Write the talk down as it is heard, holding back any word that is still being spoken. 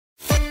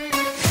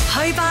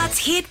Hobart's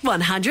Hit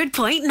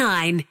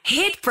 100.9.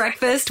 Hit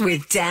Breakfast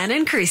with Dan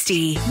and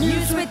Christie.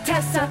 News with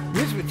Tessa.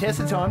 News with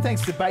Tessa time.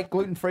 Thanks to Baked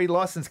Gluten-Free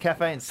Licensed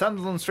Cafe in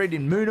Sunderland Street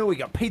in Moona. We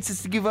got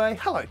pizzas to give away.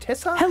 Hello,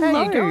 Tessa. Hello.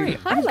 How you going?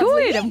 I'm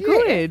good. I'm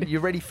good. You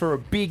ready for a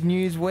big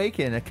news week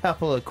and a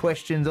couple of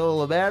questions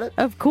all about it?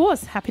 Of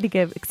course. Excited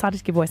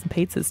to give away some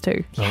pizzas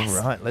too. Yes.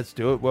 All right, let's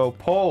do it. Well,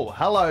 Paul.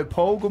 Hello,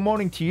 Paul. Good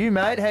morning to you,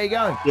 mate. How you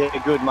going?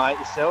 Yeah, good, mate.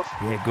 Yourself?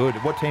 Yeah, good.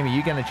 What team are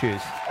you going to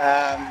choose?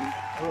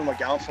 Who am I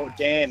going for?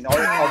 Dan.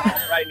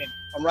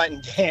 I'm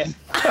rating Dan.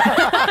 All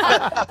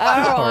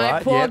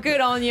right, Paul. yeah. Good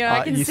on you.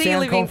 I can you see you sound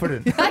living.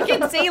 confident. I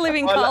can see you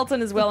living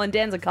Carlton as well, and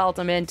Dan's a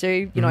Carlton man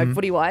too. You know,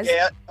 footy wise.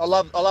 Yeah, I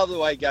love the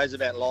way he goes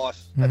about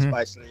life. That's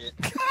basically it.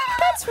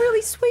 That's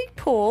really sweet,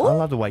 Paul. I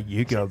love the way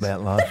you go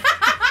about life.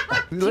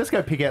 Let's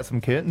go pick out some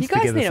curtains You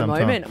guys together need a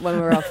sometime. moment when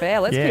we're off air.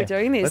 Let's keep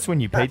doing this. Let's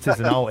win you pizzas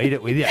and I'll eat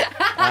it with you.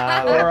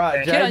 All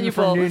right, Good on Jaden you,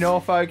 from Paul. New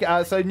Norfolk.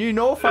 So New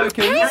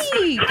Norfolkers.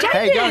 Hey, Jaden.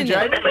 How you going,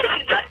 Jaden?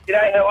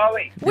 G'day, how are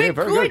we? We're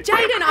very good, good.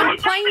 Jaden. I'm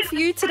playing for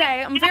you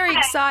today. I'm very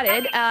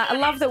excited. I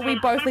love that we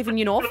both live in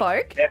New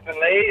Norfolk.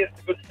 Definitely, it's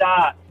a good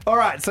start. All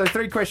right, so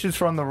 3 questions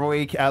from the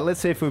week.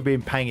 Let's see if we've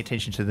been paying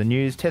attention to the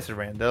news. Test it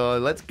around.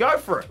 Let's go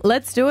for it.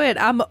 Let's do it.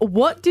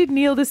 What did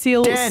Neil the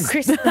Seal... Dan.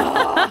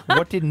 Oh,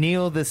 What did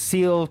Neil the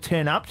Seal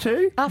turn up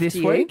to After this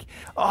you. week?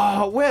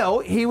 Oh, well,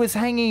 he was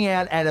hanging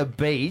out at a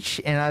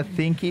beach, and I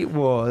think it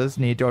was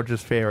near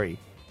Dodgers Ferry.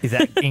 Is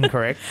that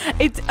incorrect?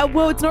 it's not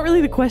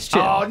really the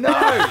question. Oh, no.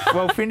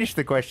 Well, finish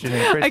the question,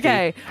 and Christie,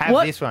 Okay,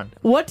 have this one.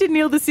 What did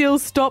Neil the Seal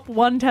stop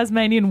one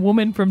Tasmanian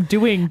woman from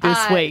doing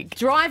this week?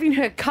 Driving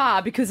her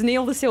car because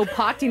Neil the Seal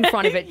parked in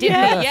front of it, didn't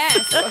he?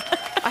 Yes.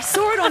 I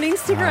saw it on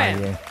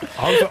Instagram.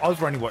 Oh, yeah. I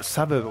was wondering what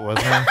suburb it was.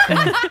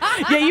 Man.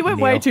 Yeah, you went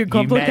way Neil, too you mad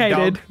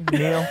complicated. dog,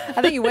 Neil.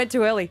 I think you went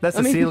too early. That's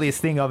the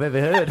silliest thing I've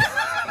ever heard.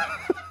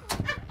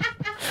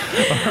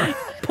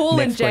 Paul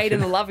Next and Jaden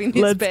question. are loving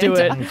this Let's do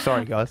banter. it. I'm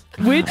sorry, guys.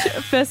 Which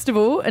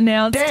festival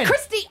announced... Dan.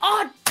 Christie,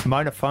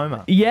 MOMA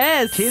FOMA.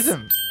 Yes.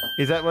 TISM.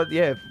 Is that what,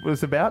 it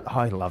was about?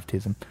 I love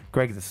TISM.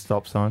 Greg's a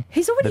stop sign.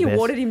 he's already The best.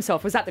 awarded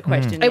himself. Was that the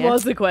question? It yeah?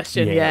 was the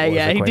question. Yeah, it was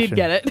the he question. did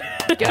get it.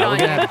 Good We're on going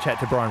to you. have a chat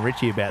to Brian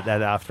Ritchie about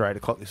that after 8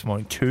 o'clock this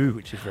morning too,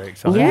 which is very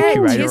exciting. Yeah,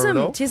 Curator of it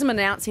all. TISM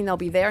announcing they'll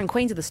be there, and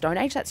Queens of the Stone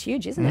Age. That's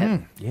huge, isn't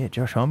it? Yeah,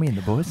 Josh Homme and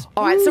the boys.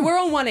 All right, so we're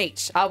on one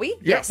each, are we?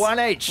 Yep, 1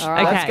 each. All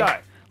right. Let's Okay. go.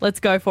 Let's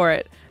go for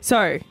it.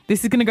 So,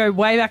 this is going to go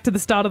way back to the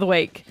start of the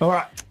week. All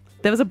right.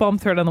 There was a bomb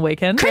threat on the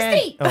weekend.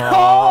 Christie! Oh,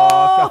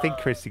 I think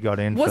Christie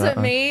got in. Was for that it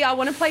one. me? I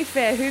want to play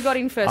fair. Who got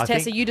in first? I think-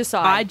 Tessa, you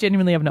decide. I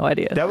genuinely have no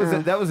idea. That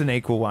was an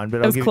equal one, but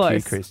It I'll was give it to you,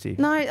 close. Christie.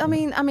 No, I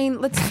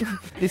mean, let's...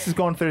 This has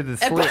gone through the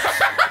slips.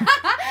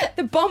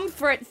 The bomb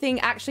threat thing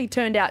actually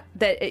turned out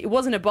that it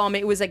wasn't a bomb.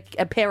 It was a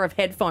pair of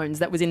headphones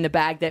that was in the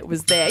bag that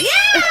was there.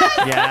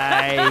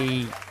 Yeah! Yay!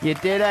 You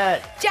did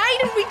it.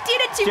 Jaden, we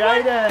did it. You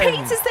won Jaden.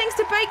 pizzas thanks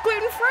to Baked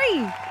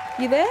Gluten-Free.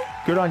 You there?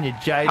 Good on you,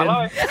 Jaden.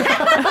 Hello.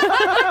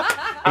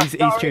 He's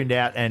tuned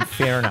out, and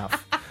fair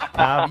enough.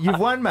 You've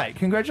won, mate.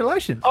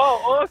 Congratulations.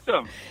 Oh,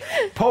 awesome.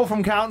 Paul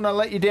from Carlton, I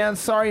let you down.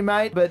 Sorry,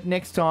 mate, but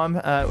next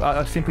time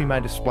I simply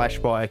made a splash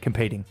by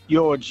competing.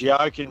 You're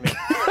joking me.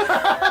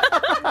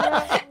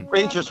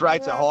 Interest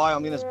rates are high.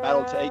 I'm going to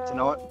battle to eat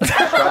tonight.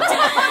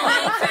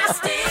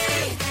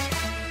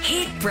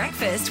 Hit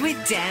Breakfast with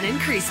Dan and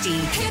Christie.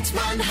 Hit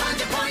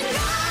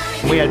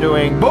 100.9. We are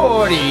doing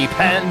Body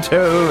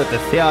Panto at the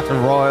Theatre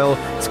Royal.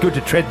 It's good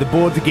to tread the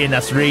boards again,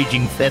 us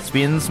raging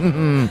thespians.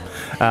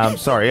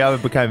 Sorry, I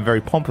became very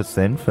pompous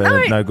then for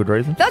no good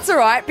reason. That's all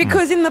right,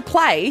 because in the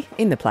play,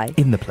 In the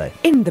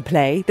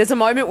play. there's a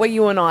moment where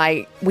you and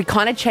I, we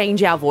kind of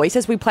change our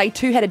voices. We play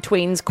two-headed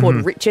twins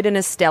called Richard and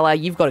Estella.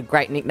 You've got a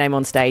great nickname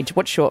on stage.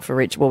 What's short for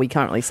Rich? Well, we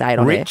can't really say it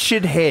on there.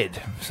 Richard Head.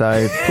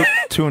 So put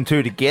 2 and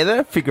 2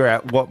 together, figure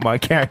out what my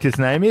character's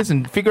name is,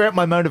 and figure out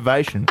my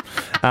motivation.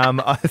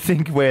 I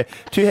think we're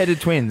two-headed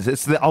twins.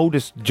 It's the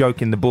oldest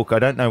joke in the book. I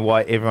don't know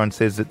why everyone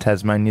says that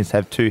Tasmanians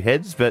have 2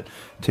 heads, but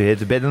 2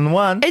 heads are better than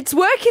 1. It's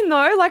working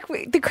though. Like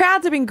the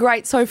crowds have been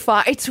great so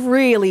far. It's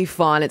really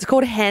fun. It's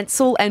called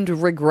Hansel and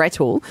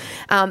Regrettal,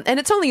 and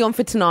it's only on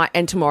for tonight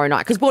and tomorrow night.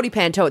 Because Body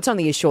Panto, it's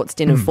only a short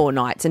stint of 4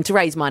 nights, and to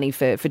raise money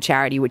for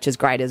charity, which is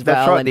great as well.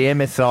 That's right. And The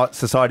MS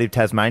Society of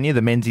Tasmania,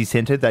 the Menzies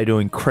Centre, they do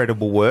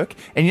incredible work.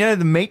 And you know,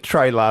 the meat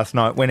tray last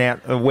night went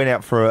out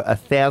for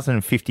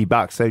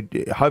 $1,050. So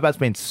Hobart's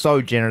been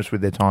so generous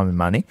with their time and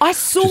money. I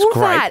saw which is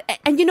great. that.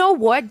 And you know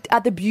what?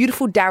 The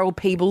beautiful Daryl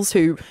Peebles,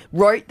 who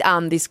wrote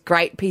this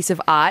great piece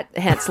of art,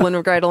 Hansel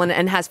and Gretel,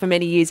 and has for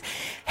many years,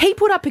 he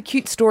put up a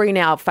cute story in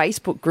our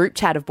Facebook group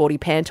chat of Body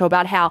Panto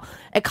about how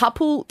a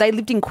couple, they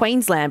lived in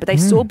Queensland, but they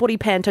saw Body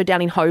Panto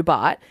down in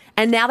Hobart,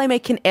 and now they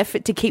make an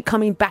effort to keep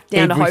coming back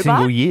down to every Hobart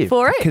single year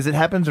for it. because it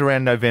happens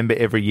around November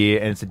every year,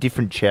 and it's a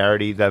different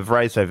charity. They've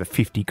raised over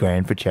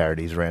 $50,000 for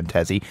charities around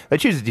Tassie. They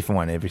choose a different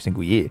one every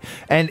single year,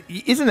 and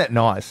isn't that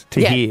nice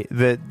to hear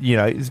that? You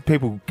know,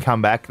 people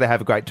come back, they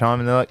have a great time,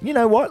 and they're like, you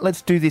know what?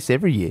 Let's do this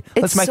every year.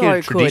 Let's make it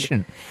a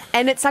tradition. Good.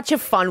 And it's such a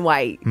fun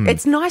way.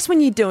 It's nice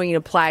when you're doing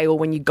a play or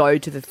when you go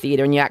to the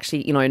theatre and you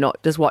actually,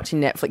 not just watching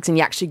Netflix and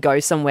you actually go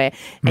somewhere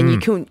and you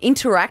can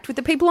interact with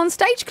the people on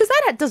stage because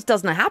that just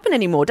doesn't happen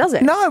anymore, does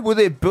it? No, well,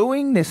 they're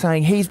booing. They're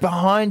saying, he's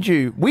behind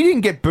you. We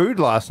didn't get booed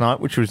last night,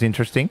 which was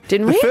interesting.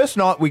 Didn't we? The first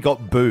night we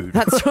got booed.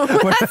 That's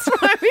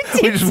right, we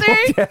We did just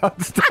too. walked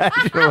out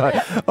stage. We're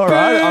like, all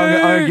right,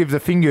 I'm going to give the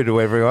finger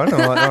to everyone.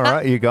 I'm like, all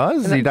right, you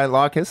guys, you don't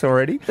like us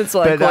already. It's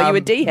like, call you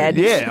a D-head.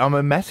 Yeah, I'm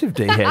a massive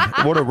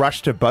D-head. What a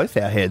rush to both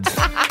our heads.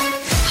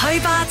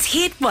 Hobart's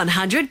Hit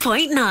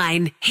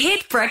 100.9.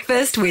 Hit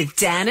Breakfast with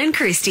Dan and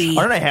Christie.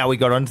 I don't know how we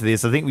got onto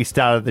this. I think we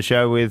started the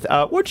show with,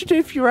 what'd you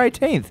do for your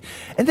 18th?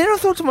 And then I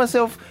thought to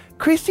myself,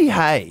 Christie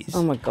Hayes.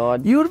 Oh, my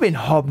God. You would have been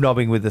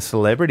hobnobbing with the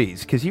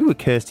celebrities because you were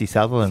Kirsty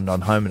Sutherland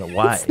on Home and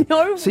Away.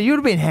 No. So you would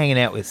have been hanging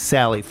out with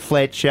Sally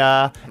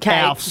Fletcher, Kate.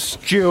 Alf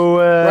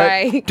Stewart,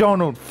 Right.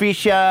 Donald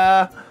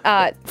Fisher,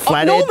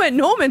 Flathead.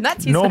 Norman,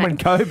 that's his Norman name.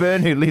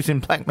 Coburn, who lives in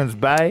Blackman's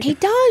Bay. He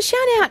does. Shout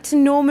out to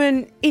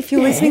Norman if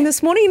you're listening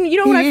this morning. You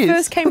know, when He I is.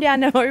 first came down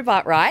to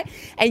Hobart, right?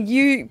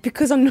 And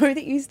because I know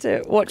that you used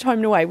to watch Home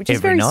and Away, which is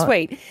Every very night.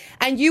 sweet.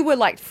 And you were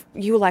like,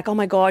 oh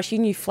my gosh, you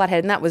knew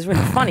Flathead, and that was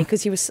really funny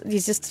because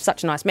he's just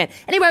such a nice man.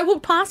 Anyway, I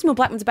walked past him on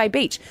Blackman's Bay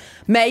Beach,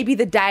 maybe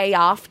the day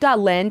after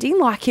landing,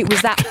 like it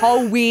was that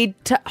whole weird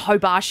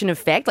Hobartian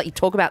effect. Like you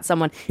talk about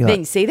someone, You're then like,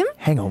 you see them.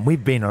 Hang on,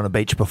 we've been on a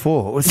beach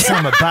before. It was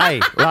Summer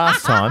Bay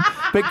last time.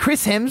 But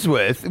Chris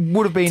Hemsworth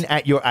would have been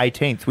at your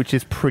 18th, which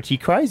is pretty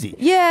crazy.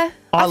 Yeah.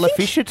 Isla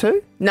Fisher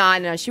too?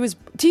 No, she was.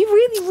 Do you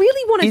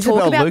really want to Isabel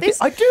talk about Lucas?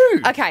 this? I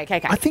do. Okay.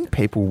 I think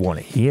people want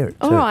to hear it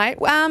too. All right.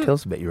 Tell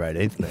us about your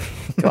 18th, man.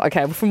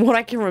 Okay, well, from what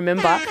I can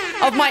remember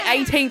of my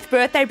 18th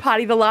birthday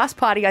party, the last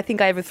party I think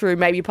I ever threw,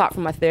 maybe apart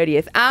from my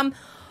 30th.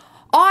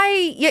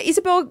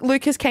 Isabel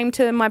Lucas came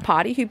to my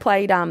party, who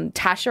played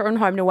Tasha on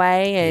Home and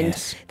Away, and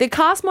Yes. the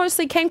cast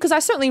mostly came because I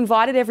certainly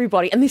invited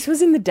everybody, and this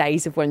was in the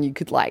days of when you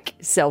could like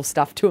sell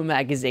stuff to a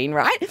magazine,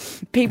 right?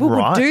 People would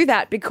Right. do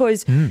that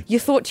because you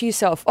thought to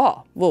yourself,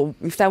 oh, well,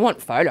 if they want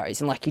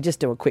photos and like you just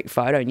do a quick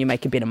photo and you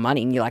make a bit of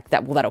money and you're like,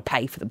 that'll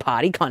pay for the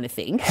party kind of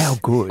thing. How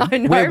good. I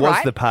know, Where was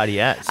right? the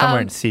party at?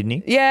 Somewhere in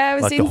Sydney? Yeah, it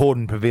was like the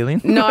Hordern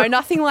Pavilion? No,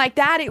 nothing like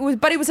that. It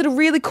was at a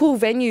really cool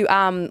venue,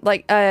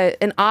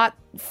 an art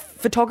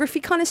photography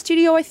kind of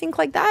studio, I think,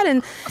 like that.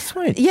 And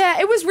Sweet. yeah,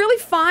 it was really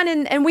fun,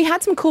 and we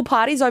had some cool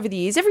parties over the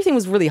years. Everything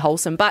was really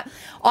wholesome. But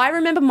I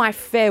remember my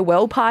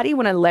farewell party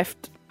when I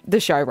left the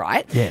show,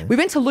 right? Yeah. We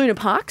went to Luna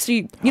Park. So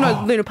you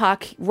know Luna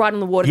Park, right on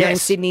the water there in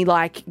Yes. Sydney,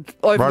 like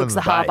overlooks the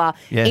the bay. harbour.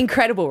 Yeah.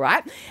 Incredible,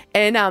 right?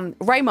 And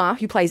Raymar,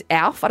 who plays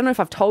Alf, I don't know if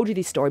I've told you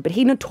this story, but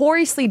he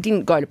notoriously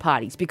didn't go to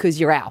parties because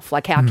you're Alf.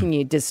 Like, how can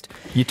you just...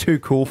 You're too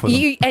cool for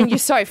them. And you're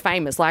so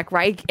famous. Like,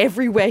 Ray,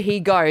 everywhere he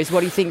goes,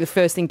 what do you think the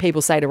first thing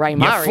people say to Ray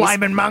Maher is?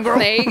 flaming mongrel.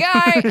 There you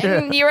go.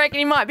 And you reckon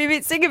he might be a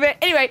bit sick of it.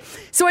 Anyway,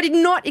 so I did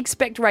not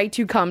expect Ray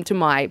to come to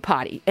my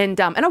party. And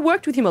I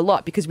worked with him a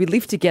lot because we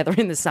lived together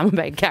in the Summer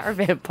Bay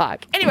Caravan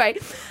Park. Anyway,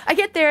 I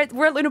get there,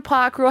 we're at Luna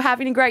Park, we're all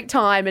having a great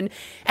time, and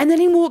then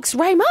in walks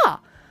Ray Maher.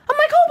 I'm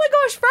like, oh my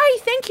gosh, Ray,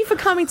 thank you for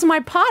coming to my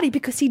party,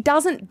 because he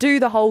doesn't do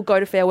the whole go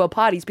to farewell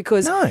parties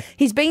because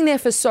he's been there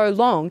for so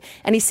long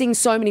and he's seen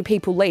so many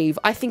people leave.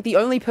 I think the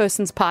only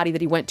person's party that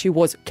he went to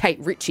was Kate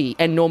Ritchie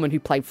and Norman, who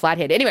played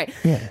Flathead. Anyway,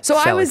 so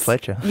Sally I was...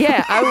 Fletcher.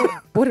 Yeah,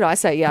 what did I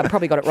say? Yeah, I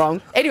probably got it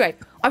wrong. Anyway,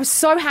 I was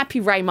so happy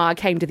Ray Maher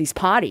came to this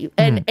party,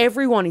 and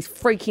everyone is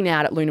freaking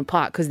out at Luna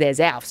Park because there's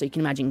Alf. So you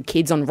can imagine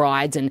kids on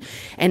rides and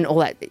all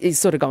that is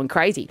sort of going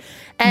crazy.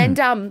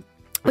 And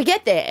we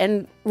get there,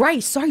 and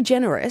Ray's so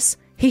generous.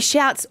 He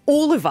shouts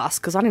all of us,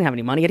 because I didn't have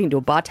any money, I didn't do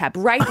a bar tab.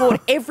 Ray bought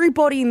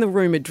everybody in the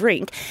room a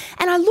drink,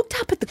 and I looked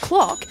up at the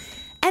clock,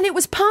 and it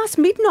was past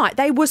midnight.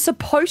 They were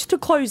supposed to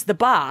close the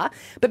bar,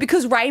 but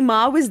because Ray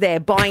Maher was there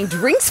buying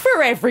drinks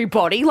for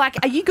everybody, like,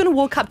 are you going to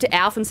walk up to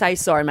Alf and say,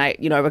 sorry, mate,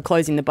 we're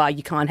closing the bar,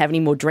 you can't have any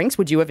more drinks?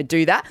 Would you ever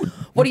do that?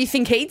 What do you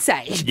think he'd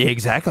say? Yeah,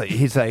 exactly.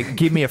 He'd say,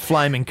 give me a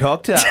flaming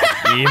cocktail,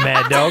 you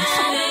mad dogs.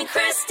 Dan and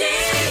Christie.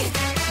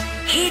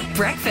 Hit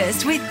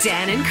Breakfast with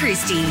Dan and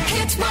Christie.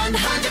 Hit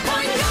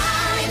 100.9.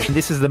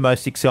 This is the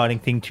most exciting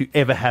thing to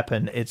ever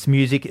happen. It's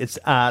music, it's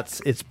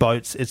arts, it's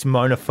boats, it's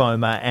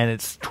MOMA, and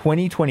it's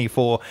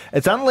 2024.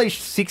 It's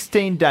unleashed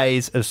 16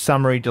 days of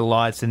summery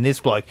delights, and this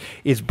bloke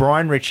is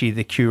Brian Ritchie,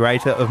 the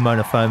curator of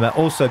MOMA,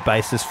 also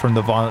bassist from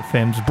the Violent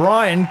Femmes.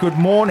 Brian, good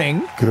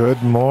morning.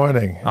 Good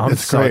morning. I'm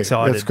it's so great.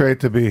 excited. It's great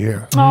to be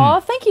here. Oh,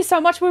 thank you so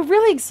much. We're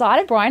really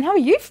excited, Brian. How are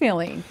you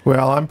feeling?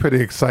 Well, I'm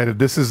pretty excited.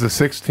 This is the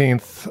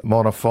 16th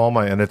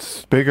MOMA, and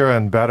it's bigger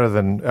and better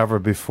than ever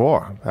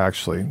before,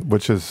 actually,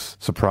 which is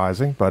surprising,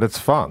 but it's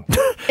fun.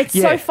 It's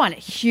so fun.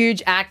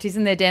 Huge act,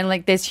 isn't there, Dan?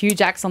 Like, there's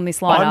huge acts on this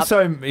lineup. I'm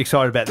so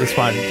excited about this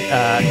one.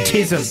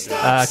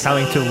 TISM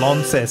coming to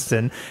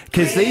Launceston,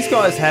 because these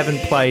guys haven't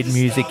played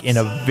music in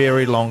a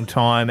very long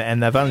time,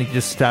 and they've only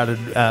just started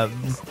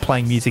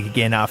playing music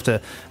again after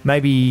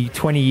maybe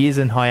 20 years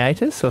in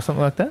hiatus or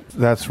something like that.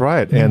 That's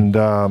right. And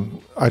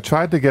I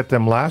tried to get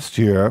them last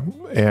year,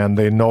 and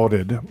they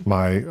noted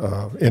my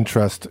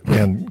interest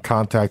and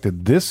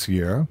contacted this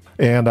year.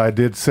 And I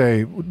did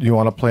say, "Do you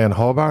want to play in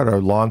Hobart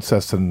or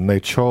Launceston?" And they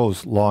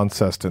chose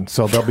Launceston.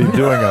 So they'll be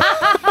doing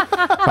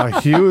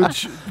a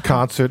huge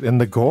concert in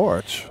the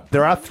Gorge.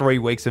 There are 3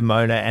 weeks of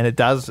MOMA, and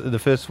the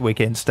first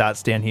weekend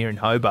starts down here in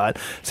Hobart.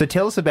 So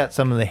tell us about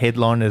some of the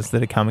headliners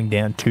that are coming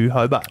down to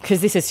Hobart.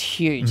 Because this is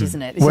huge,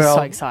 isn't it? This is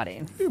so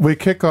exciting. We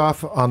kick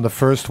off on the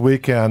first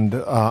weekend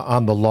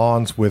on the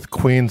lawns with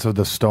Queens of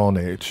the Stone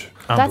Age.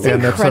 That's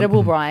And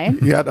incredible, Brian.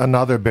 Yet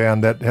another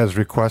band that has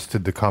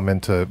requested to come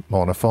into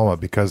Mona FOMA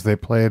because they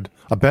played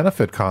a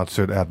benefit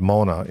concert at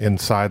Mona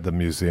inside the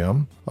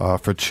museum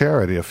for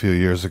charity a few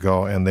years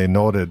ago, and they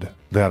noted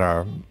that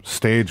our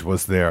stage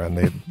was there, and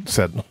they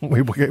said,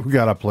 we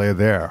got to play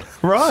there.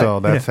 Right. So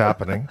that's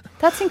happening.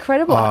 That's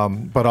incredible.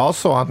 But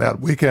also on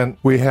that weekend,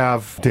 we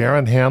have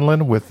Darren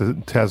Hanlon with the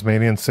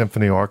Tasmanian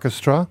Symphony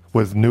Orchestra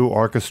with new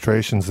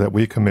orchestrations that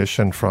we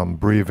commissioned from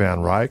Brie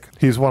Van Ryck.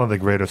 He's one of the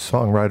greatest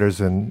songwriters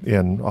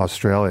in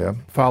Australia.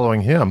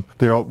 Following him,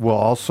 there will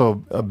also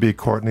be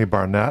Courtney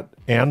Barnett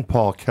and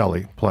Paul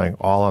Kelly playing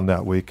all on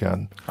that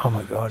weekend. Oh,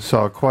 my God.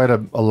 So quite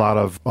a lot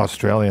of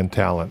Australian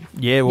talent.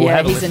 Yeah, we'll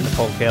have a listen to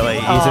Paul Kelly.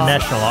 He's a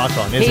national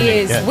icon, isn't he? He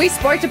is. Yeah. We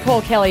spoke to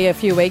Paul Kelly a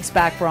few weeks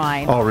back,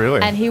 Brian. Oh,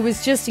 really? And he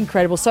was just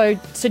incredible. So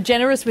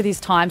generous with his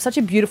time, such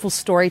a beautiful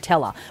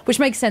storyteller, which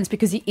makes sense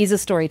because he is a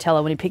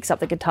storyteller when he picks up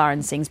the guitar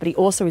and sings, but he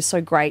also is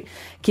so great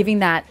giving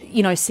that,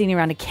 sitting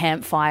around a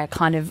campfire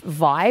kind of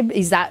vibe.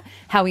 Is that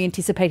how we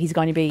anticipate he's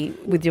going to be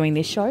with doing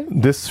this show?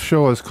 This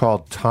show is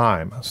called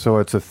Time. So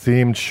it's a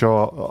themed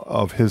show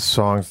of his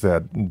songs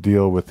that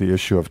deal with the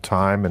issue of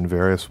time in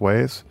various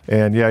ways.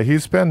 And yeah,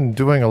 he's been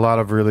doing a lot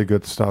of really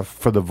good stuff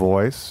for The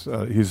Voice.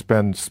 He's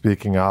been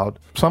speaking out.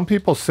 Some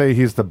people say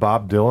he's the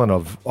Bob Dylan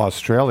of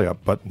Australia,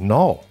 but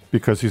no,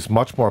 because he's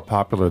much more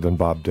popular than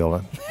Bob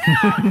Dylan.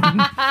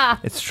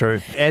 It's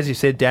true. As you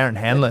said, Darren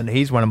Hanlon,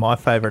 he's one of my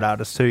favourite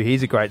artists too.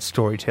 He's a great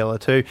storyteller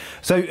too.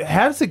 So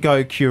how does it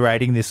go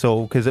curating this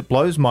all? Because it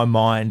blows my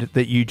mind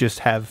that you just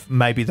have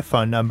maybe the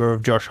phone number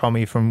of Josh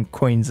Homme from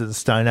Queens of the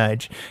Stone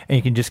Age and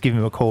you can just give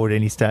him a call at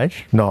any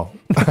stage. No.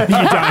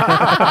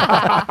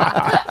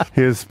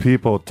 His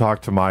people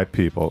talk to my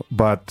people.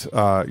 But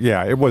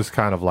yeah, it was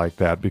kind of like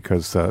that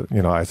because,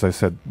 as I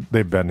said,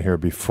 they've been here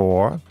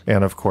before.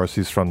 And of course,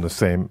 he's from the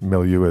same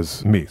milieu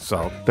as me.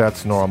 So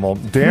that's normal.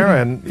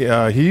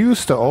 Darren, he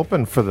used to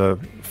open for the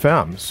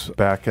Femmes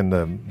back in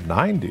the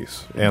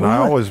 90s. And I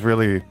always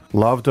really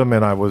loved him.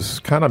 And I was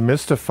kind of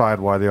mystified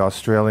why the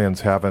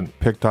Australians haven't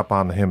picked up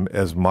on him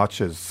as much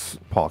as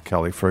Paul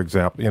Kelly, for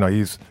example.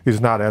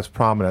 He's not as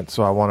prominent.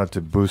 So I wanted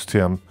to boost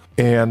him.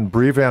 And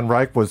Brie Van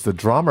Ryck was the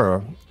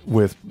drummer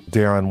with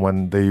Darren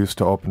when they used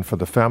to open for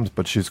the Femmes,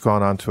 but she's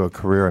gone on to a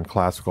career in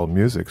classical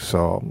music,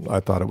 so I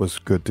thought it was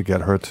good to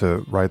get her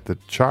to write the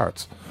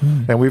charts.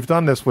 And we've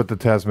done this with the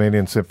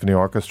Tasmanian Symphony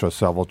Orchestra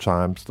several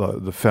times.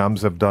 The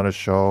Femmes have done a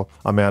show,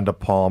 Amanda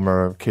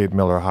Palmer, Kate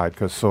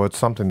Miller-Heidke, so it's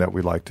something that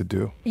we like to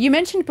do. You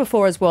mentioned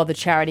before as well the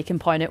charity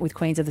component with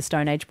Queens of the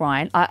Stone Age,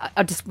 Brian.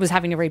 I just was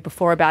having to read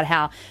before about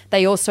how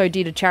they also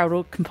did a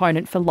charitable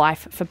component for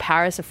Life for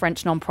Paris, a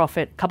French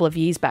non-profit, a couple of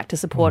years back to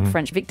support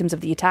French victims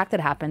of the attack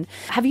that happened.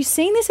 Have you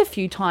seen this a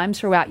few times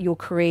throughout your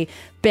career,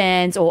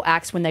 bands or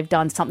acts when they've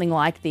done something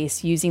like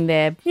this, using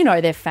their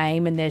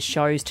fame and their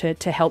shows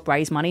to help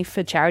raise money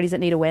for charities that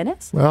need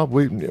awareness? Well,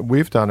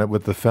 we've done it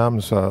with the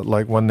Femmes.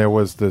 Like when there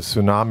was the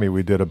tsunami,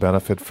 we did a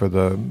benefit for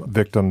the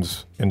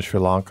victims in Sri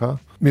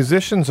Lanka.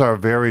 Musicians are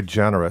very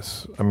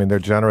generous. I mean, they're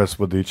generous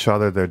with each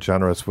other, they're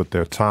generous with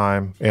their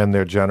time, and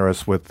they're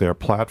generous with their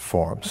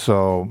platform.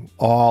 So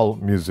all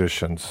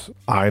musicians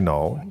I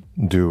know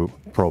do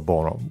pro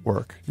bono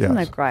work. Yes. Isn't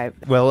that great?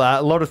 Well,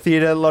 a lot of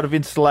theatre, a lot of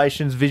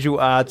installations, visual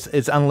arts.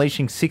 It's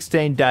unleashing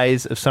 16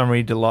 days of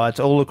summery delights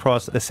all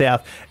across the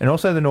south and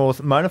also the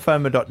north.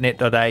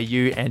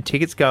 monafoma.net.au, and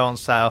tickets go on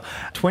sale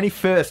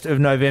 21st of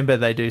November,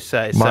 they do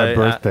say. My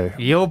birthday.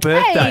 Your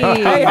birthday.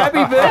 Hey,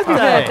 happy birthday. Happy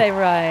birthday,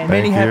 Ryan.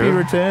 Many Thank happy you.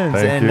 returns.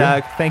 Thank you.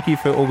 And thank you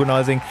for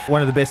organising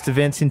one of the best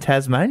events in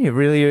Tasmania.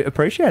 Really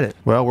appreciate it.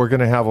 Well, we're going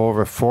to have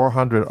over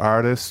 400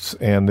 artists,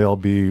 and they'll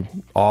be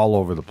all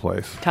over the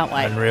place. Can't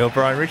wait. Unreal.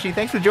 Brian Ritchie,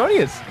 thanks for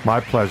joining us. My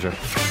pleasure.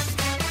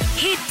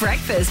 Hit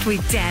Breakfast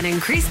with Dan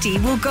and Christie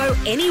will go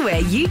anywhere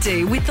you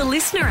do with the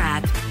Listener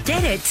app.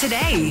 Get it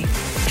today.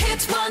 Hit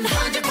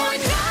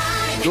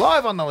 100.9.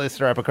 Live on the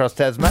Listener app across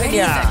Ready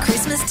Tasmania. for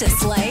Christmas to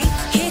slay?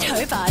 Hit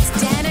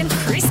Hobart's Dan and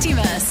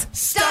Christie-mas.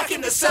 Stuck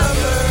in the suburbs.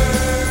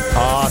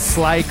 Oh,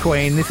 Slay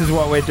Queen, this is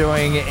what we're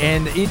doing,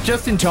 and it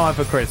just in time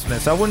for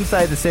Christmas. I wouldn't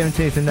say the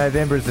 17th of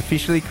November is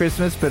officially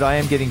Christmas, but I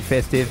am getting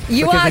festive.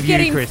 You because are of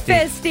getting Christie.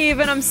 festive,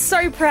 and I'm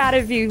so proud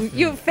of you.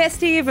 You're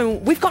festive,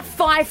 and we've got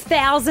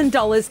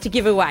 $5,000 to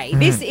give away.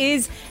 This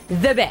is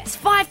the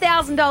best.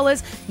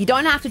 $5,000. You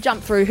don't have to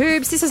jump through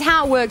hoops. This is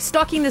how it works.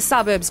 Stocking the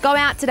suburbs. Go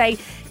out today.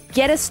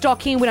 Get a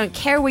stocking. We don't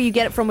care where you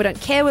get it from. We don't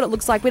care what it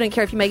looks like. We don't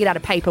care if you make it out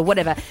of paper,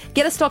 whatever.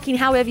 Get a stocking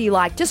however you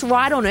like. Just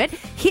write on it.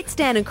 Hit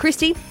Stan and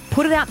Christie.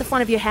 put it out the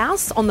front of your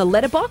house on the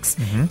letterbox,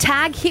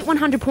 tag Hit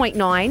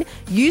 100.9,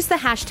 use the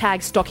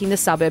hashtag Stocking the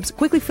Suburbs,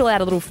 quickly fill out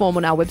a little form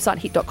on our website,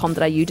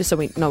 hit.com.au, just so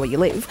we know where you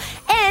live,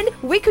 and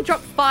we could drop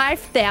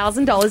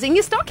 $5,000 in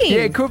your stocking.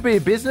 Yeah, it could be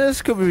a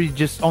business, could be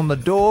just on the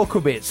door,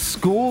 could be at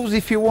schools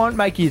if you want.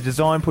 Make your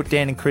design, put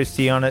Dan and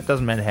Christie on it.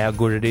 Doesn't matter how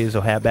good it is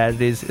or how bad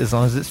it is, as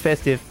long as it's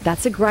festive.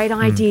 That's a great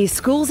idea.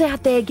 Schools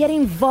out there, get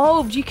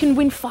involved. You can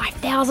win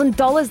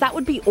 $5,000. That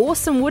would be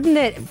awesome, wouldn't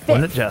it?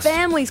 Wouldn't it just?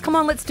 Families, come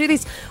on, let's do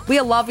this. We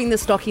are loving the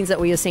stockings that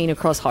we are seeing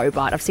across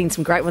Hobart. I've seen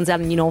some great ones out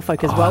in New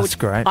Norfolk as well, that's which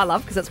great. I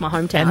love because that's my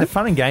hometown. And the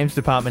fun and games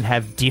department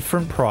have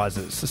different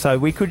prizes. So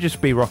we could just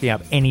be rocking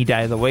up any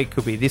day of the week.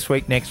 Could be this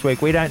week, next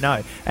week, we don't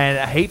know.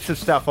 And heaps of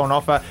stuff on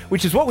offer,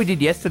 which is what we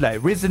did yesterday.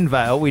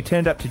 Risenvale, we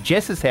turned up to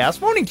Jess's house.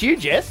 Morning to you,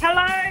 Jess.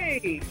 Hello.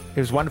 It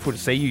was wonderful to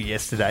see you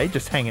yesterday,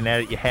 just hanging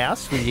out at your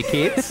house with your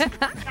kids.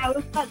 That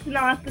was such a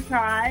nice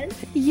surprise.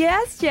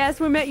 Yes,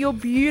 we met your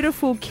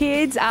beautiful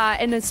kids,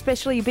 and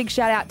especially a big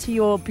shout out to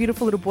your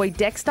beautiful little boy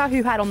Dexter,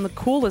 who had on the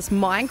coolest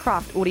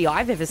Minecraft hoodie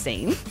I've ever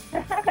seen.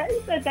 So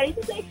thank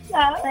you,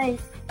 Dexter.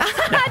 Thanks.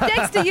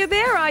 Dexter, you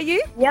there, are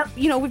you? Yep.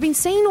 You know, we've been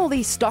seeing all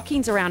these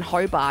stockings around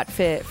Hobart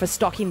for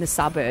stocking the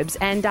suburbs,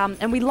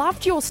 and we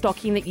loved your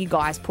stocking that you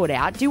guys put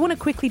out. Do you want to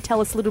quickly tell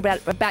us a little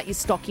bit about your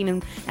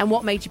stocking and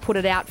what made you put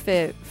it out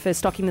for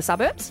stocking the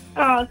suburbs?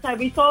 Oh, so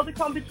we saw the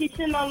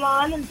competition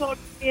online and thought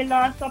it'd be a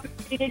nice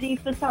opportunity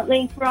for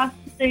something for us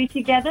to do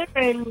together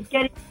and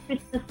get into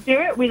Christmas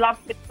spirit. We love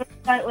Christmas,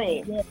 don't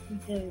we? Yes, we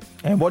do.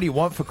 And what do you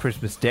want for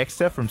Christmas,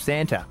 Dexter, from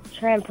Santa?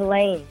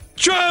 Trampoline.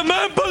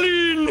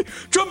 Trampoline!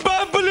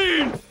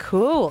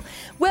 Cool.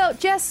 Well,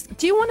 Jess,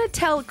 do you want to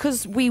tell,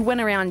 because we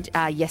went around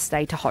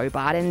yesterday to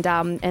Hobart and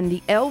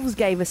the elves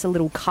gave us a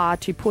little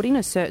card to put in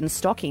a certain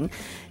stocking,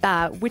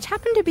 which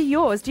happened to be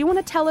yours. Do you want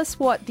to tell us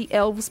what the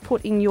elves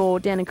put in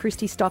your Dan and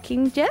Christie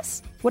stocking,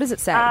 Jess? What does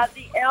it say?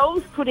 The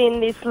elves put in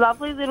this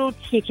lovely little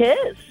ticket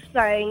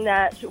saying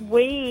that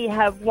we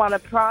have won a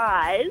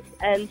prize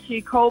and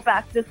to call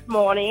back this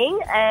morning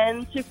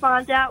and to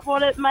find out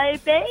what it may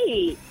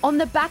be. On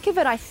the back of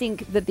it, I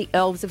think that the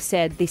elves have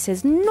said this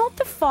is not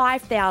the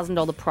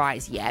 $5,000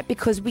 prize yet,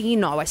 because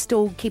we, are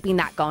still keeping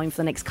that going for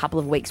the next couple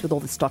of weeks with all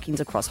the stockings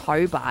across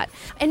Hobart.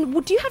 And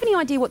do you have any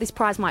idea what this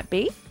prize might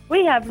be?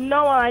 We have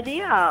no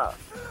idea.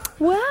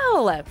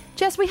 Well,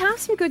 Jess, we have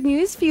some good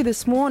news for you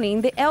this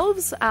morning. The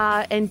elves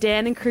and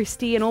Dan and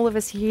Christie and all of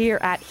us here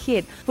at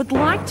HIT would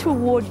like to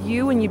award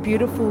you and your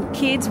beautiful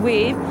kids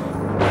with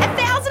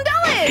 $1,000.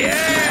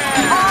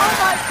 Oh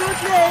my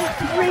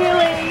goodness,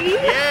 really?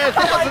 Yeah,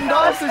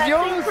 $1,000 is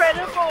yours. That's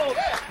incredible.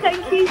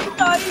 Thank you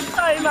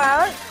so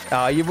much.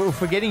 You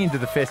were getting into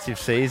the festive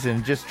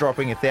season, just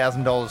dropping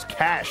 $1,000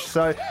 cash.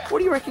 So what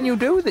do you reckon you'll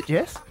do with it,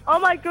 Jess? Oh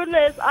my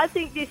goodness, I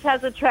think this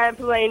has a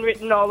trampoline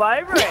written all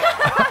over it.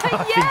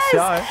 Yes,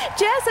 so.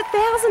 Jess,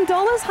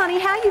 $1,000, honey.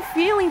 How are you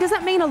feeling? Does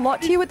that mean a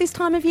lot to you at this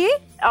time of year?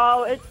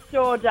 Oh, it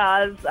sure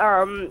does.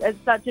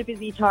 It's such a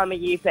busy time of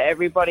year for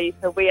everybody,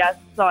 so we are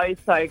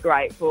so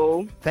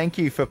grateful. Thank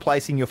you for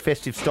placing your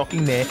festive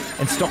stocking there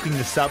and stocking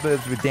the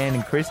suburbs with Dan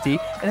and Christie,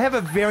 and have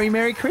a very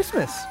Merry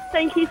Christmas.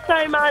 Thank you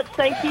so much.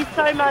 Thank you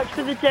so much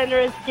for the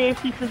generous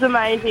gift. This is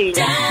amazing.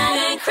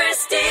 Dan and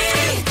Christie.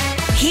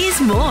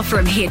 Here's more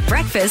from Hit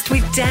Breakfast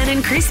with Dan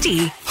and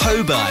Christie.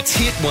 Hobart's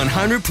Hit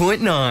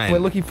 100.9. We're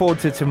looking forward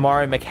to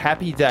tomorrow,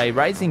 McHappy Day,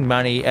 raising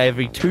money.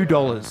 Every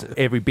 $2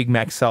 every Big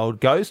Mac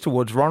sold goes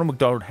towards Ronald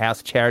McDonald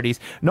House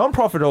Charities,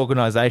 non-profit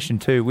organisation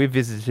too. We've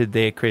visited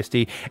there,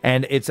 Christy,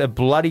 and it's a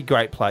bloody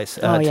great place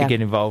to get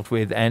involved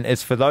with, and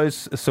it's for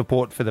those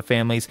support for the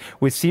families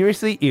with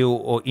seriously ill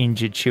or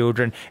injured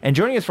children. And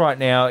joining us right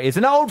now is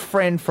an old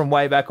friend from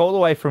way back, all the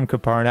way from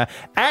Capona,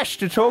 Ash,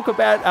 to talk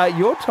about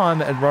your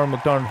time at Ronald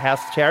McDonald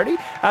House Charity.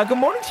 Good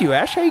morning to you,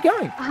 Ash. How are you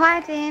going? Hi,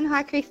 Dan.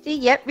 Hi, Christy.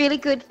 Yep, really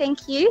good.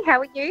 Thank you. How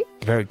are you?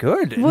 Very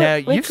good. Now,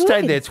 you've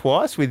stayed there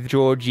twice with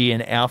Georgie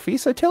and Alfie,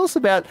 so tell us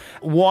about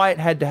why it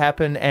had to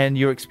happen and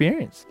your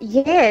experience.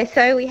 Yeah,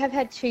 so we have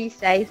had 2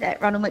 stays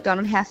at Ronald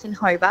McDonald House in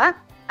Hobart.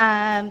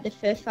 The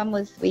first one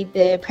was with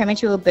the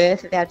premature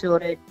birth of our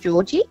daughter,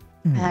 Georgie.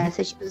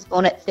 So she was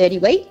born at 30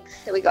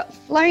 weeks. So we got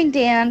flown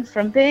down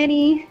from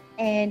Burnie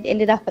and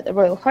ended up at the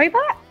Royal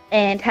Hobart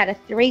and had a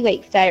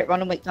 3-week stay at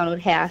Ronald McDonald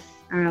House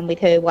with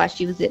her while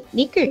she was at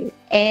NICU.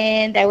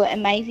 And they were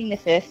amazing the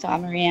first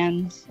time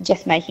around,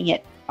 just making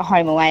it a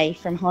home away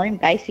from home,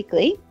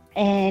 basically.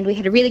 And we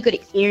had a really good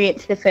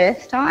experience the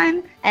first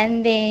time.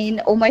 And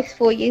then almost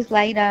 4 years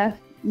later,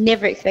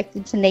 never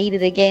expected to need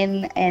it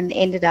again, and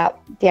ended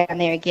up down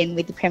there again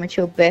with the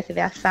premature birth of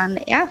our son,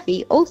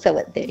 Alfie, also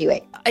at 30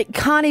 weeks. I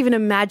can't even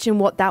imagine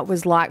what that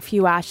was like for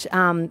you, Ash.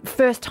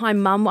 First time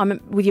mum, I'm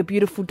with your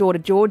beautiful daughter,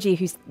 Georgie,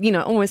 who's,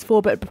 almost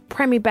 4, but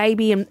premier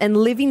baby and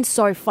living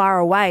so far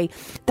away.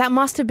 That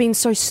must have been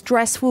so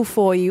stressful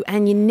for you,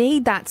 and you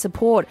need that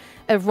support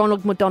of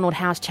Ronald McDonald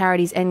House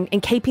Charities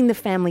and keeping the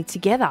family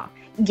together.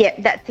 Yeah,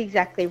 that's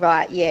exactly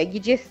right. Yeah,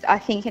 I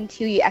think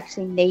until you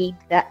actually need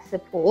that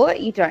support,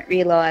 you don't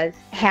realise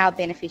how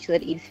beneficial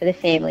it is for the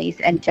families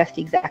and just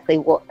exactly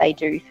what they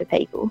do for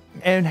people.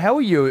 And how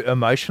were you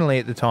emotionally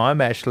at the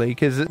time, Ashley?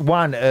 Because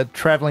one,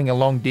 travelling a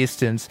long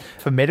distance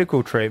for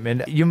medical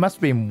treatment, you must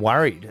have been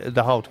worried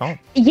the whole time.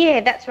 Yeah,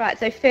 that's right.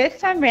 So first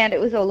time round,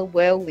 it was all a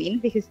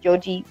whirlwind because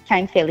Georgie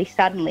came fairly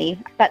suddenly.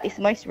 But this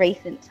most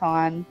recent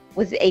time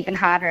was even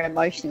harder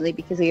emotionally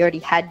because we already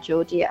had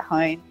Georgie at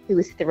home, who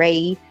was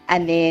 3,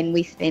 and then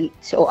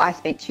I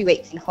spent 2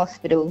 weeks in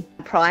hospital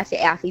prior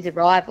to Alfie's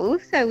arrival.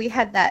 So we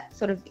had that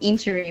sort of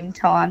interim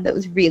time that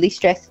was really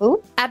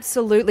stressful.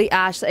 Absolutely,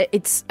 Ash.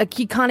 It's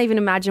you can't even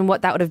imagine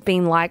what that would have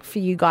been like for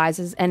you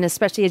guys, and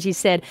especially as you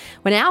said,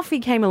 when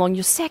Alfie came along,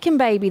 your second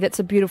baby, that's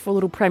a beautiful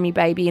little preemie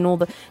baby, and all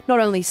the not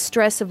only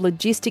stress of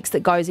logistics that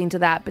goes into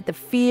that, but the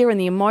fear and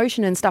the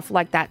emotion and stuff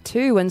like that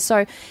too. And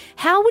so,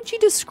 how would you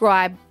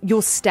describe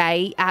your stay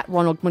at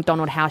Ronald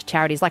McDonald House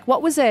Charities? Like,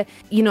 what was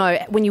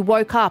when you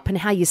woke up and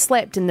how you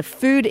slept and the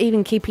food,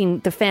 even keeping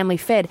the family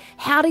fed,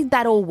 how did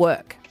that all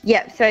work?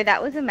 Yeah, so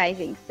that was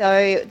amazing.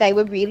 So they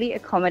were really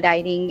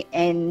accommodating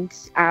and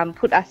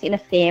put us in a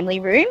family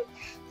room.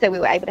 So we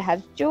were able to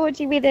have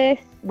Georgie with us.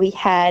 We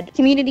had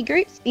community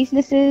groups,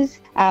 businesses.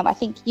 I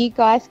think you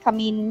guys come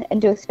in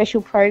and do a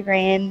special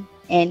program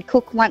and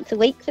cook once a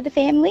week for the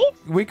family.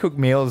 We cook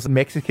meals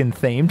Mexican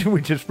themed,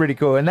 which is pretty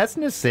cool. And that's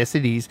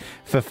necessities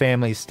for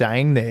families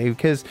staying there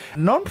because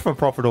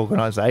non-for-profit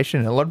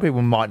organisation, a lot of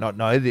people might not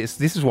know this.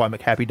 This is why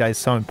McHappy Day is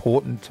so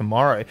important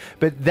tomorrow.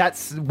 But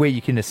that's where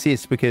you can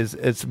assist because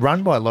it's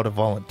run by a lot of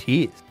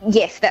volunteers.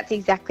 Yes, that's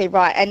exactly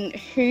right. And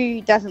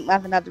who doesn't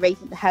love another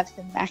reason to have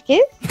some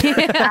Maccas?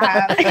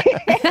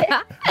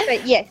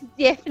 But yes,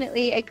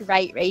 definitely a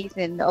great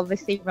reason.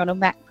 Obviously, Ronald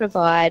Mac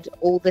provide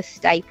all the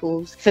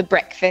staples for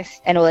breakfast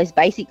and all those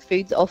basic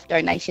foods off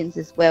donations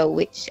as well,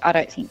 which I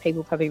don't think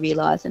people probably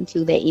realise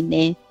until they're in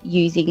there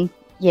using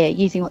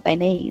what they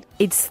need.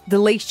 It's the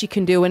least you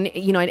can do. And,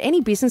 any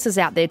businesses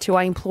out there too,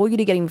 I implore you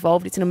to get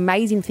involved. It's an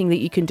amazing thing that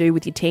you can do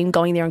with your team,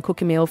 going there and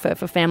cook a meal for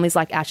families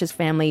like Ash's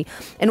family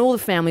and all the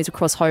families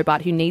across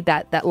Hobart who need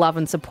that love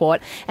and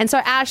support. And so,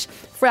 Ash,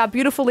 for our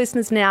beautiful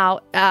listeners now,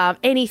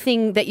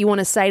 anything that you want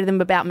to say to them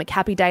about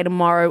McHappy Day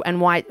tomorrow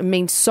and why it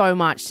means so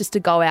much just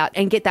to go out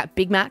and get that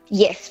Big Mac?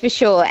 Yes, for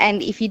sure.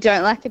 And if you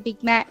don't like a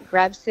Big Mac,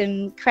 grab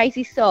some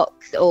crazy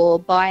socks or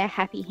buy a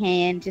happy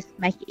hand. Just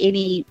make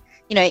any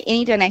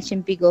donation,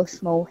 big or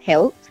small,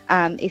 helps.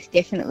 It's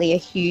definitely a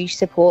huge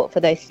support for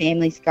those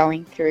families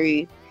going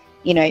through,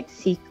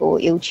 sick or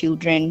ill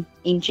children,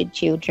 injured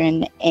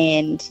children,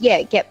 and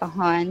get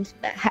behind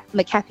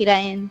McHappy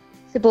Day and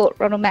support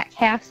Ronald Mac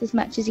House as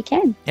much as you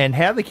can. And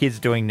how are the kids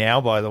doing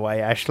now, by the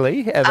way,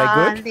 Ashley? Are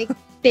they good?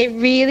 They're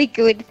really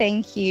good,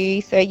 thank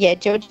you. So,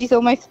 Georgie's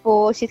almost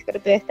 4. She's got a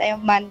birthday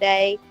on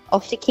Monday,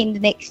 off to kinder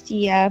next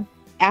year.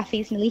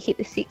 Alfie's nearly hit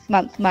the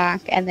 6-month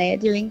mark, and they are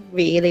doing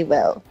really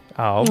well.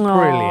 Oh,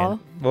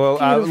 brilliant. Well,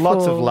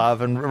 lots of Beautiful.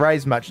 love and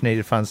raise much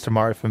needed funds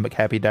tomorrow for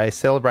McHappy Day.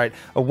 Celebrate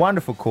a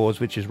wonderful cause,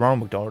 which is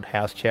Ronald McDonald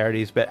House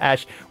Charities. But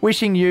Ash,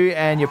 wishing you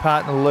and your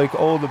partner Luke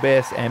all the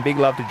best and big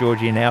love to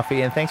Georgie and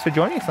Alfie. And thanks for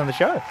joining us on the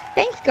show.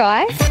 Thanks,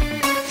 guys.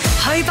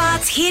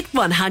 Hobart's Hit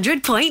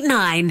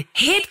 100.9.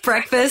 Hit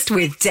Breakfast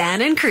with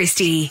Dan and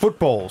Christie.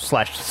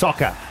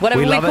 Football/soccer. Whatever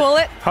we love call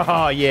it.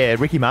 Oh, yeah.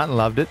 Ricky Martin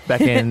loved it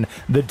back in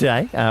the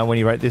day when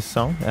he wrote this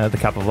song, The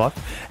Cup of Life.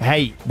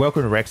 Hey,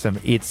 welcome to Wrexham.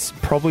 It's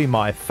probably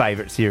my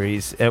favourite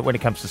series when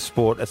it comes to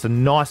sport. It's a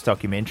nice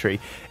documentary.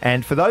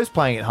 And for those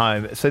playing at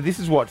home, so this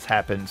is what's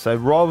happened. So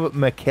Rob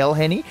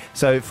McElhenney,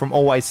 from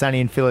Always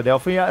Sunny in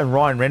Philadelphia, and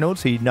Ryan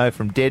Reynolds, who you know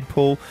from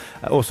Deadpool,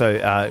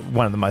 also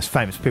one of the most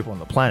famous people on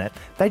the planet,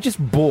 they just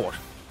bought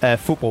a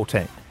football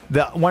team.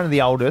 One of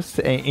the oldest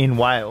in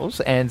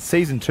Wales, and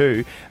season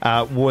 2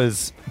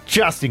 was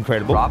just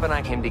incredible. Rob and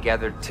I came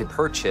together to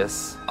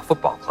purchase a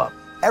football club.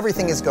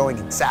 Everything is going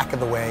exactly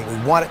the way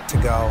we want it to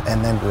go,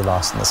 and then we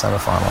lost in the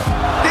semifinal.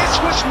 This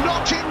was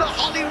not in the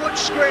Hollywood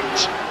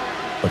script.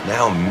 But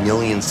now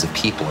millions of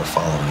people are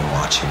following and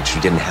watching, which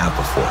we didn't have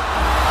before.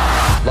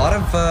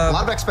 A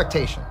lot of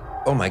expectation.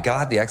 Oh my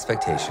God, the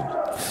expectation.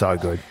 So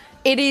good.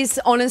 It is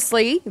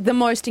honestly the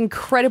most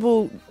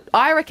incredible.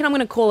 I reckon I'm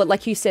going to call it,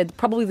 like you said,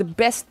 probably the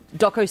best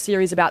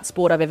doco-series about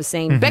sport I've ever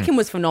seen. Mm-hmm. Beckham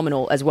was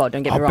phenomenal as well,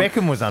 don't get me wrong.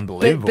 Beckham was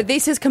unbelievable. But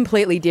this is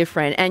completely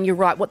different. And you're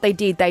right, what they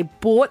did, they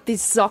bought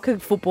this soccer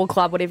football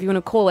club, whatever you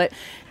want to call it,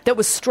 that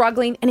was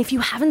struggling. And if you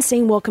haven't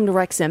seen Welcome to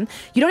Wrexham,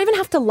 you don't even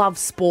have to love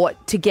sport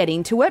to get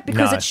into it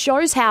because it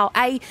shows how,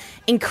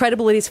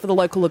 incredible it is for the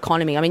local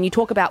economy. I mean, you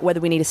talk about whether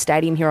we need a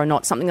stadium here or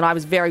not, something that I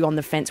was very on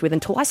the fence with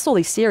until I saw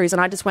this series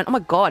and I just went, oh my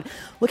God,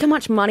 look how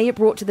much money it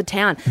brought to the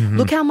town. Mm-hmm.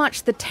 Look how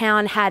much the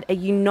town had a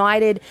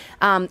united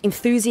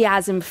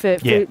enthusiasm for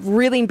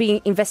really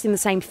being invested in the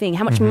same thing,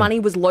 how much money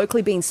was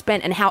locally being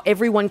spent and how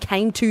everyone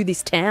came to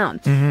this town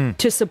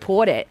to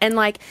support it. And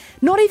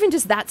not even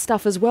just that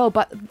stuff as well,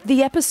 but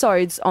the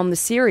episodes on the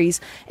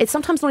series, it's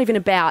sometimes not even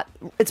about,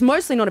 it's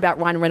mostly not about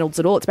Ryan Reynolds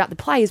at all. It's about the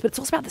players, but it's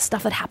also about the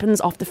stuff that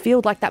happens off the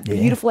field, like that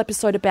beautiful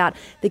episode about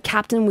the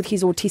captain with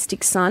his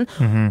autistic son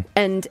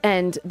and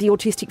the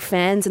autistic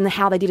fans and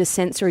how they did a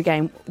sensory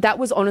game. That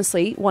was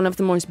honestly one of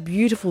the most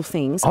beautiful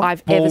things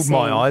I've ever seen.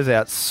 Bawled my eyes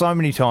out so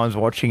many times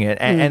watching it,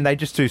 and they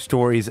just do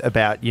stories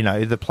about, you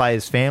know, the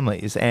players'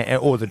 families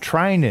or the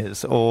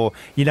trainers or,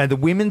 you know, the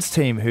women's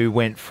team who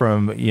went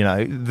from, you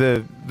know,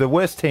 the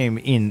worst team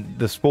in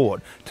the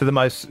sport to the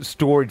most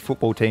storied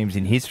football teams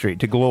in history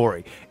to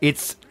glory.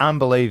 It's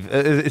unbelievable.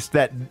 It's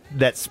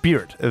that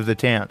spirit of the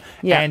town.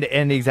 Yeah.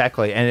 And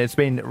exactly. And it's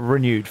been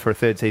renewed for a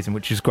third season,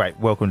 which is great.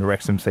 Welcome to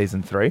Wrexham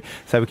season 3.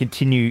 So we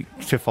continue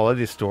to follow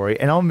this story.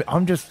 And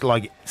I'm just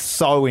like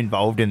so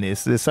involved in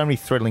this. There's so many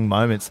thrilling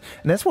moments.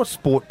 And that's what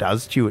sport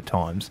does to you at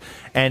times.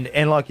 And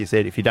like you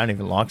said, if you don't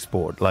even like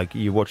sport, like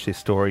you watch this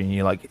story and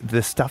you're like,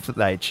 the stuff that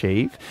they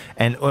achieve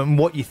and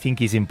what you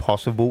think is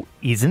impossible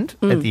isn't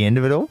at the end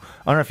of it all.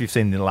 I don't know if you've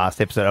seen the last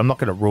episode. I'm not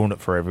going to ruin it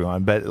for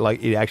everyone, but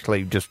like it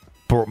actually just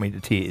brought me to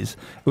tears.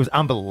 It was an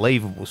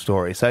unbelievable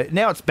story. So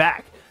now it's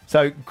back.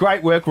 So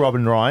great work, Rob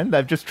and Ryan.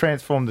 They've just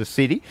transformed the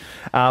city.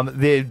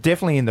 They're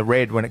definitely in the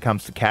red when it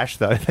comes to cash,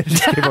 though. They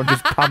just keep on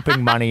just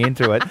pumping money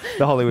into it.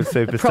 The Hollywood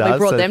superstars. Probably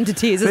brought them to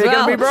tears as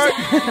well. They're going to be broke.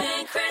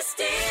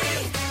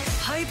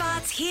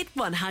 Hobart's Hit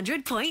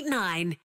 100.9.